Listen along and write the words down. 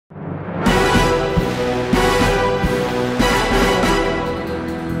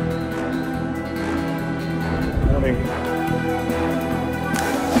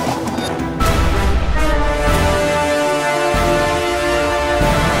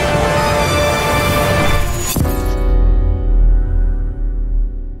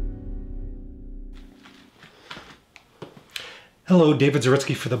Hello, David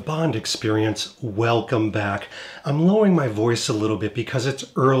Zaritsky for the Bond Experience. Welcome back. I'm lowering my voice a little bit because it's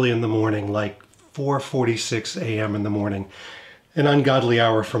early in the morning, like 4:46 a.m. in the morning. An ungodly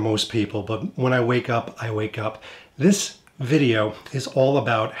hour for most people, but when I wake up, I wake up. This video is all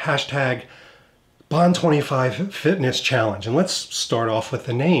about hashtag Bond25 Fitness Challenge. And let's start off with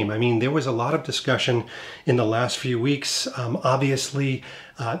the name. I mean, there was a lot of discussion in the last few weeks. Obviously,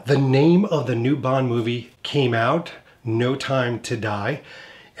 the name of the new Bond movie came out, No Time to Die.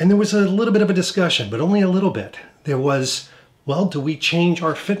 And there was a little bit of a discussion, but only a little bit. There was, well, do we change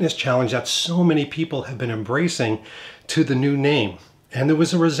our fitness challenge that so many people have been embracing to the new name? And there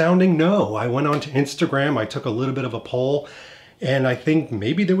was a resounding no. I went onto Instagram, I took a little bit of a poll, and I think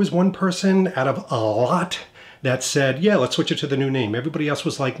maybe there was one person out of a lot that said, yeah, let's switch it to the new name. Everybody else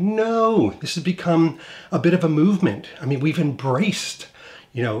was like, no, this has become a bit of a movement. I mean, we've embraced,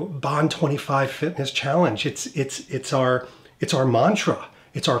 Bond25 Fitness Challenge. It's our mantra.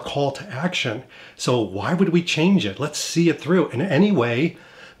 It's our call to action. So why would we change it? Let's see it through. And anyway,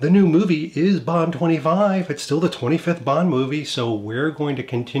 the new movie is Bond25. It's still the 25th Bond movie, so we're going to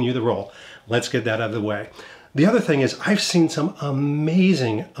continue the roll. Let's get that out of the way. The other thing is I've seen some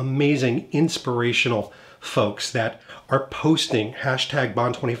amazing, inspirational folks that are posting hashtag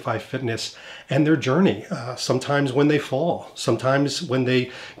Bond25 Fitness and their journey. Sometimes when they fall, sometimes when they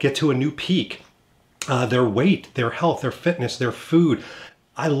get to a new peak, their weight, their health, their fitness, their food.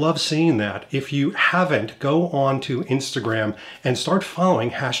 I love seeing that. If you haven't, go on to Instagram and start following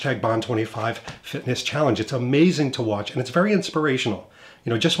hashtag Bond25 Fitness Challenge. It's amazing to watch and it's very inspirational.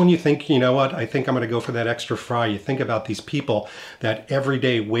 Just when you think, you know what, I think I'm going to go for that extra fry, you think about these people that every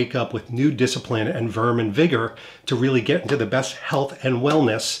day wake up with new discipline and verve and vigor to really get into the best health and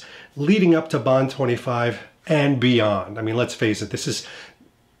wellness leading up to Bond25 and beyond. I mean, let's face it, this is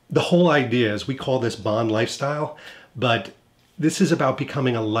the whole idea is we call this Bond lifestyle, but this is about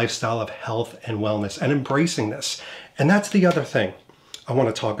becoming a lifestyle of health and wellness and embracing this. And that's the other thing I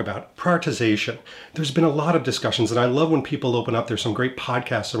want to talk about, prioritization. There's been a lot of discussions, and I love when people open up. There's some great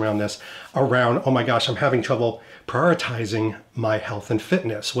podcasts around this, around, oh my gosh, I'm having trouble prioritizing my health and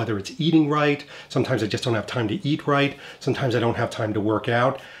fitness, whether it's eating right. Sometimes I just don't have time to eat right. Sometimes I don't have time to work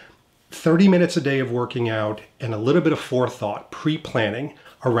out. 30 minutes a day of working out and a little bit of forethought, pre-planning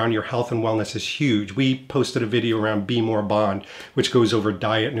around your health and wellness is huge. We posted a video around Be More Bond, which goes over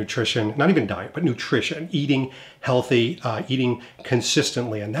diet, nutrition, not even diet, but nutrition, eating healthy, eating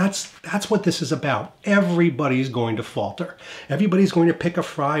consistently. And that's what this is about. Everybody's going to falter. Everybody's going to pick a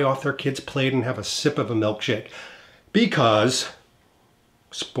fry off their kid's plate and have a sip of a milkshake because,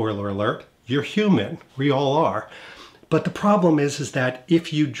 spoiler alert, you're human. We all are. But the problem is that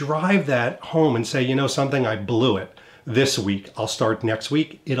if you drive that home and say, you know something, I blew it this week, I'll start next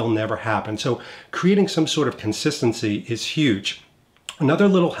week, it'll never happen. So creating some sort of consistency is huge. Another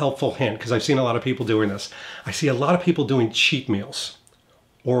little helpful hint, because I've seen a lot of people doing this, I see a lot of people doing cheat meals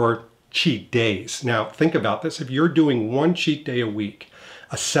or cheat days. Now think about this. If you're doing one cheat day a week,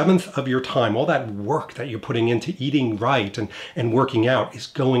 a seventh of your time, all that work that you're putting into eating right and working out is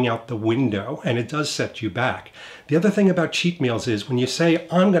going out the window, and it does set you back. The other thing about cheat meals is when you say,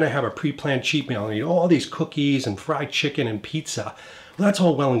 I'm going to have a pre-planned cheat meal and eat all these cookies and fried chicken and pizza, well, that's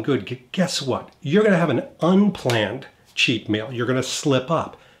all well and good. Guess what? You're going to have an unplanned cheat meal. You're going to slip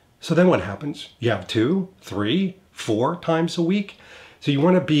up. So then what happens? You have 2, 3, 4 times a week. So you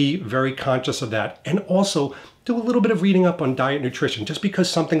want to be very conscious of that. And also do a little bit of reading up on diet nutrition. Just because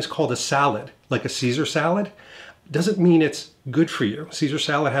something's called a salad, like a Caesar salad, doesn't mean it's good for you. Caesar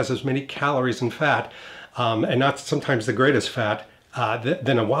salad has as many calories and fat, and not sometimes the greatest fat,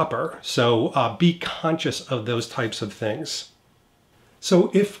 than a Whopper. So be conscious of those types of things. So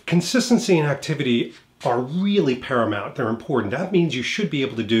if consistency and activity are really paramount, they're important, that means you should be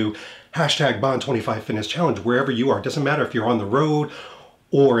able to do hashtag Bond25 Fitness Challenge wherever you are. It doesn't matter if you're on the road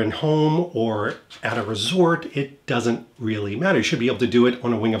or in home or at a resort, it doesn't really matter. You should be able to do it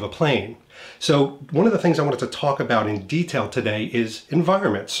on a wing of a plane. So one of the things I wanted to talk about in detail today is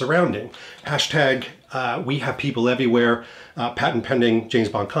environment, surrounding. Hashtag we have people everywhere, patent pending James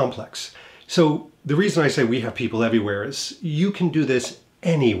Bond complex. So the reason I say we have people everywhere is you can do this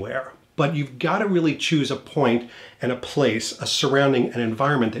anywhere, but you've got to really choose a point and a place, a surrounding, an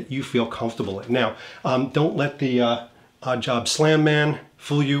environment that you feel comfortable in. Now, don't let the Odd Job Slam Man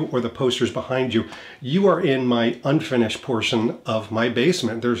fool you or the posters behind you. You are in my unfinished portion of my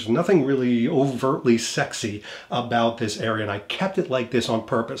basement. There's nothing really overtly sexy about this area, and I kept it like this on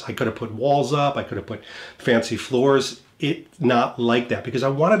purpose. I could have put walls up, I could have put fancy floors. It's not like that because I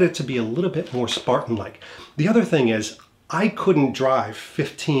wanted it to be a little bit more Spartan-like. The other thing is I couldn't drive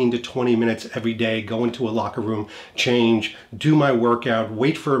 15 to 20 minutes every day, go into a locker room, change, do my workout,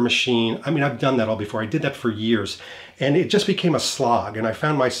 wait for a machine. I mean, I've done that all before. I did that for years. And it just became a slog. And I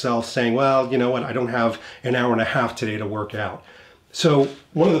found myself saying, well, you know what? I don't have an hour and a half today to work out. So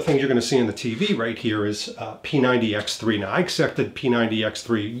one of the things you're going to see on the TV right here is P90X3. Now, I accepted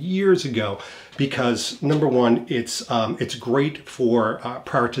P90X3 years ago because, number one, it's great for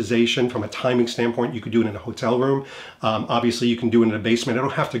prioritization from a timing standpoint. You could do it in a hotel room. Obviously, you can do it in a basement. I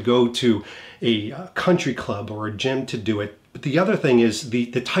don't have to go to a country club or a gym to do it. But the other thing is the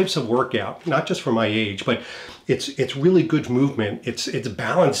types of workout, not just for my age, but it's really good movement. It's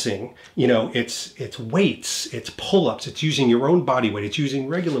balancing, you know, it's weights, it's pull-ups, it's using your own body weight, it's using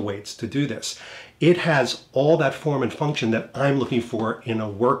regular weights to do this. It has all that form and function that I'm looking for in a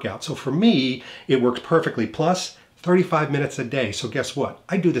workout. So for me, it works perfectly. Plus 35 minutes a day. So guess what?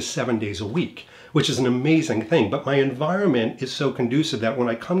 I do this 7 days a week, which is an amazing thing. But my environment is so conducive that when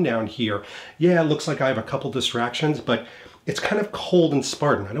I come down here, yeah, it looks like I have a couple distractions, but it's kind of cold and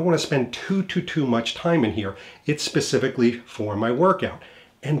Spartan. I don't want to spend too much time in here. It's specifically for my workout.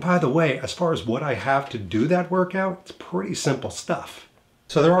 And by the way, as far as what I have to do that workout, it's pretty simple stuff.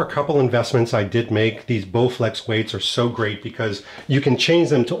 So there are a couple investments I did make. These Bowflex weights are so great because you can change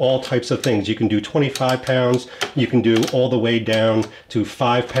them to all types of things. You can do 25 pounds, you can do all the way down to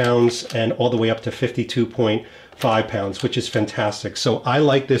 5 pounds and all the way up to 52.5 pounds, which is fantastic. So I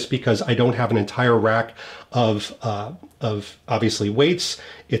like this because I don't have an entire rack of obviously weights.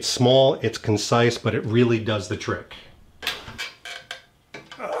 It's small, it's concise, but it really does the trick.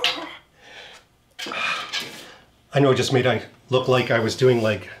 I know it just made I look like I was doing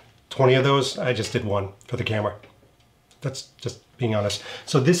like 20 of those. I just did one for the camera. That's just being honest.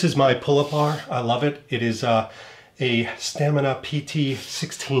 So this is my pull-up bar. I love it. It is a Stamina PT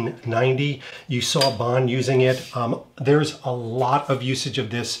 1690. You saw Bond using it. There's a lot of usage of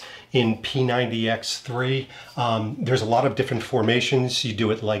this in P90X3. There's a lot of different formations. You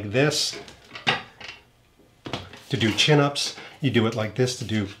do it like this to do chin-ups. You do it like this to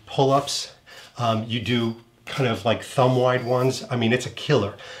do pull-ups. You do kind of like thumb wide ones. I mean, it's a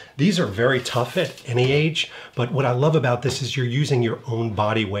killer. These are very tough at any age, but what I love about this is you're using your own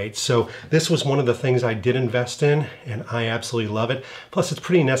body weight. So this was one of the things I did invest in, and I absolutely love it. Plus, it's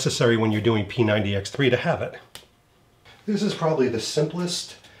pretty necessary when you're doing P90X3 to have it. This is probably the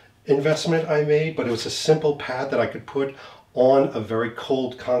simplest investment I made, but it was a simple pad that I could put on a very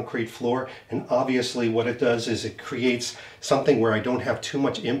cold concrete floor. And obviously what it does is it creates something where I don't have too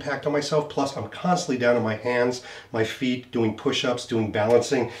much impact on myself. Plus I'm constantly down on my hands, my feet, doing push-ups, doing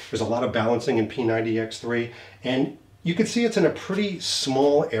balancing. There's a lot of balancing in P90X3. And you can see it's in a pretty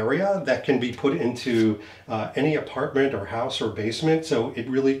small area that can be put into any apartment or house or basement. So it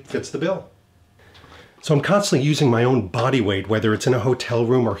really fits the bill. So I'm constantly using my own body weight, whether it's in a hotel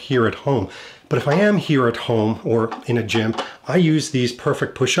room or here at home. But if I am here at home or in a gym, I use these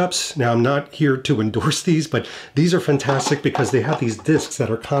perfect push-ups. Now, I'm not here to endorse these, but these are fantastic because they have these discs that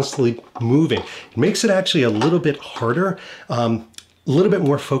are constantly moving. It makes it actually a little bit harder, a little bit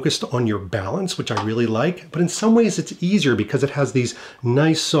more focused on your balance, which I really like. But in some ways, it's easier because it has these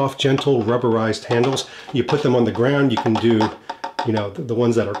nice, soft, gentle, rubberized handles. You put them on the ground, you can do, you know, the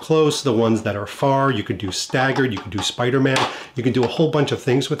ones that are close, the ones that are far. You could do staggered, you could do Spider-Man. You can do a whole bunch of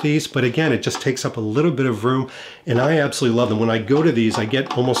things with these, but again, it just takes up a little bit of room, and I absolutely love them. When I go to these, I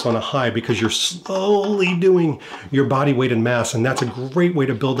get almost on a high because you're slowly doing your body weight and mass, and that's a great way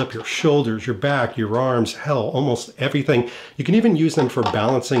to build up your shoulders, your back, your arms, hell, almost everything. You can even use them for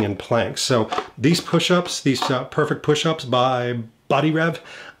balancing and planks. So these push-ups, these perfect push-ups by Body Rev,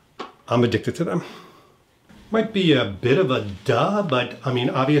 I'm addicted to them. Might be a bit of a duh, but I mean,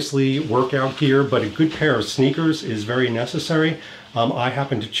 obviously workout gear, but a good pair of sneakers is very necessary. I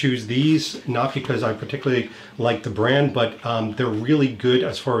happen to choose these, not because I particularly like the brand, but they're really good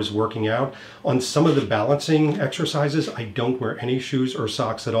as far as working out. On some of the balancing exercises, I don't wear any shoes or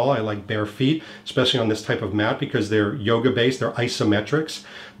socks at all. I like bare feet, especially on this type of mat because they're yoga-based, they're isometrics.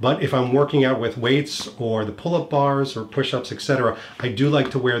 But if I'm working out with weights or the pull-up bars or push-ups, etc., I do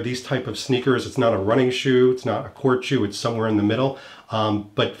like to wear these type of sneakers. It's not a running shoe, it's not a court shoe, it's somewhere in the middle.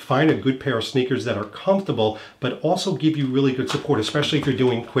 But find a good pair of sneakers that are comfortable, but also give you really good support, especially if you're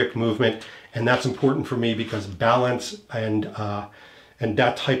doing quick movement. And that's important for me because balance and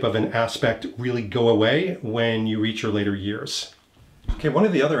that type of an aspect really go away when you reach your later years. Okay, one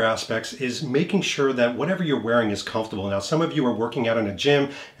of the other aspects is making sure that whatever you're wearing is comfortable. Now, some of you are working out in a gym,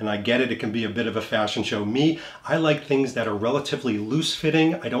 and I get it, it can be a bit of a fashion show. Me, I like things that are relatively loose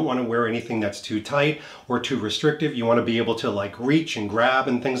fitting. I don't want to wear anything that's too tight or too restrictive. You want to be able to like reach and grab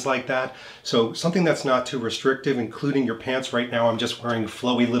and things like that. So something that's not too restrictive, including your pants. Right now, I'm just wearing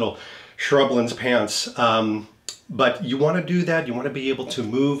flowy little Shrublands pants. But you want to do that. You want to be able to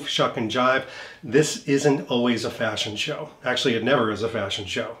move, shuck and jive. This isn't always a fashion show. Actually, it never is a fashion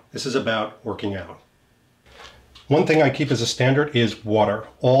show. This is about working out. One thing I keep as a standard is water.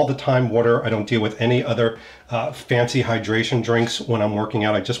 All the time water. I don't deal with any other fancy hydration drinks when I'm working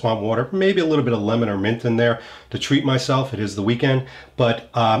out. I just want water, maybe a little bit of lemon or mint in there to treat myself. It is the weekend, but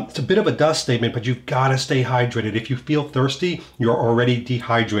it's a bit of a dust statement, but you've got to stay hydrated. If you feel thirsty, you're already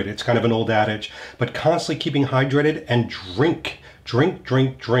dehydrated. It's kind of an old adage, but constantly keeping hydrated and drink.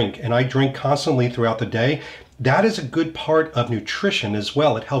 And I drink constantly throughout the day. That is a good part of nutrition as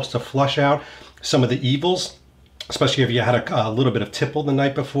well. It helps to flush out some of the evils, especially if you had a little bit of tipple the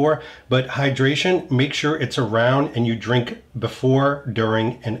night before. But hydration, make sure it's around and you drink before,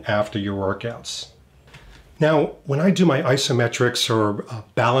 during, and after your workouts. Now, when I do my isometrics or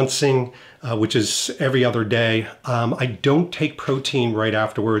balancing, which is every other day, I don't take protein right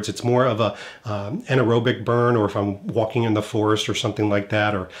afterwards. It's more of a anaerobic burn, or if I'm walking in the forest or something like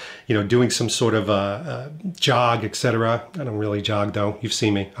that, or doing some sort of a jog, etc. I don't really jog though. You've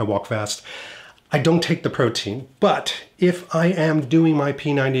seen me. I walk fast. I don't take the protein, but if I am doing my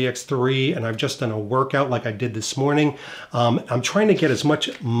P90X3 and I've just done a workout like I did this morning, I'm trying to get as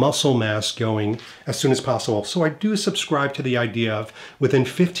much muscle mass going as soon as possible. So I do subscribe to the idea of within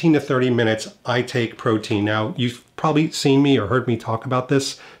 15 to 30 minutes, I take protein. Now, you've probably seen me or heard me talk about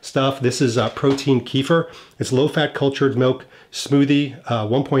this stuff. This is protein kefir. It's low-fat cultured milk smoothie,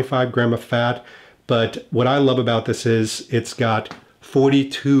 1.5 gram of fat. But what I love about this is it's got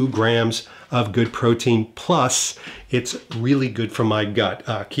 42 grams of good protein, plus it's really good for my gut.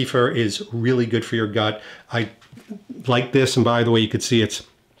 Kefir is really good for your gut. I like this, and by the way, you could see it's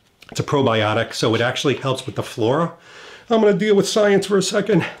a probiotic, so it actually helps with the flora. I'm going to deal with science for a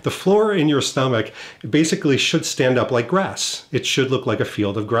second. The flora in your stomach basically should stand up like grass. It should look like a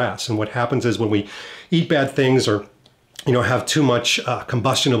field of grass. And what happens is when we eat bad things or have too much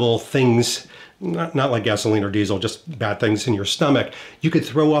combustionable things, not like gasoline or diesel, just bad things in your stomach, you could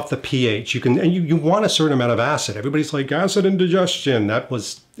throw off the pH. You want a certain amount of acid. Everybody's like, acid indigestion. That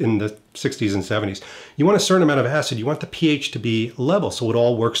was in the 60s and 70s. You want a certain amount of acid. You want the pH to be level so it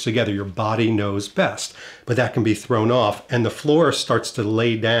all works together. Your body knows best, but that can be thrown off and the flora starts to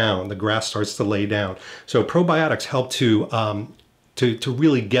lay down. The grass starts to lay down. So probiotics help to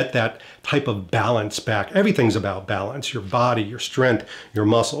really get that type of balance back. Everything's about balance, your body, your strength, your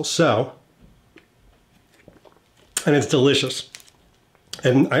muscles. And it's delicious.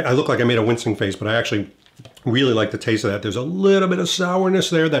 And I look like I made a wincing face, but I actually really like the taste of that. There's a little bit of sourness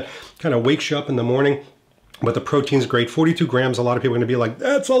there that kind of wakes you up in the morning, but the protein's great. 42 grams, a lot of people are gonna be like,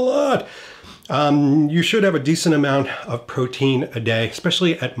 that's a lot. You should have a decent amount of protein a day,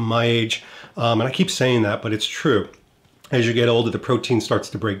 especially at my age. And I keep saying that, but it's true. As you get older, the protein starts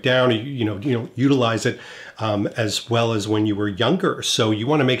to break down. You don't utilize it as well as when you were younger. So you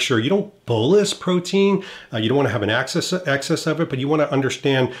want to make sure you don't bolus protein. You don't want to have an excess of it, but you want to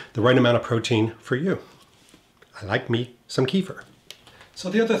understand the right amount of protein for you. I like me some kefir. So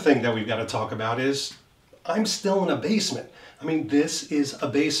the other thing that we've got to talk about is I'm still in a basement. I mean, this is a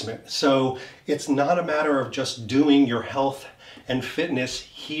basement. So it's not a matter of just doing your health and fitness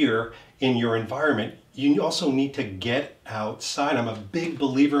here in your environment. You also need to get outside. I'm a big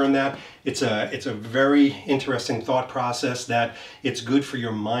believer in that. It's a very interesting thought process that it's good for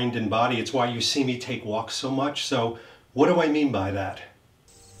your mind and body. It's why you see me take walks so much. So what do I mean by that?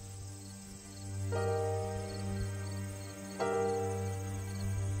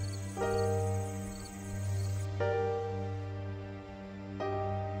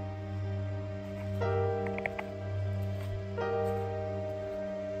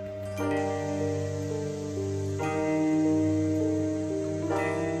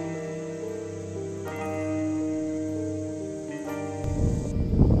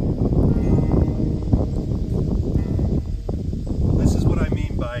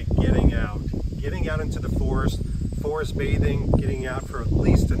 Into the forest bathing, getting out for at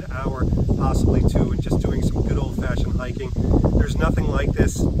least an hour, possibly two, and just doing some good old-fashioned hiking. There's nothing like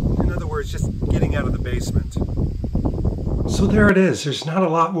this. In other words, just getting out of the basement. So there it is. There's not a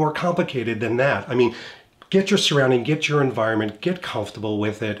lot more complicated than that. I mean, get your surrounding, get your environment, get comfortable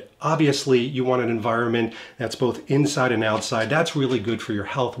with it. Obviously, you want an environment that's both inside and outside. That's really good for your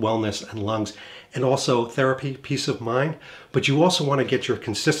health, wellness, and lungs. and also therapy, peace of mind. But you also want to get your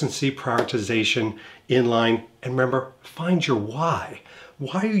consistency, prioritization in line. And remember, find your why.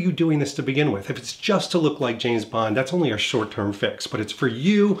 Why are you doing this to begin with? If it's just to look like James Bond, that's only a short-term fix. But it's for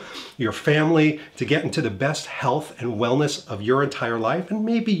you, your family, to get into the best health and wellness of your entire life, and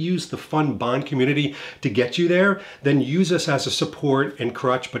maybe use the fun Bond community to get you there. Then use us as a support and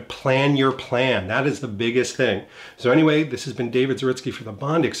crutch, but plan your plan. That is the biggest thing. So anyway, this has been David Zaritsky for the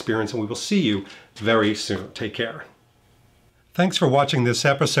Bond Experience, and we will see you very soon. Take care. Thanks for watching this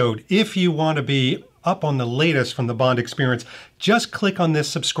episode. If you want to be up on the latest from the Bond Experience, just click on this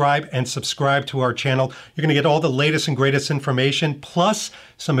subscribe and subscribe to our channel. You're going to get all the latest and greatest information, plus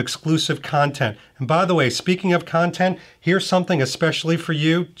some exclusive content. And by the way, speaking of content, here's something especially for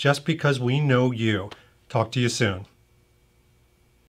you, just because we know you. Talk to you soon.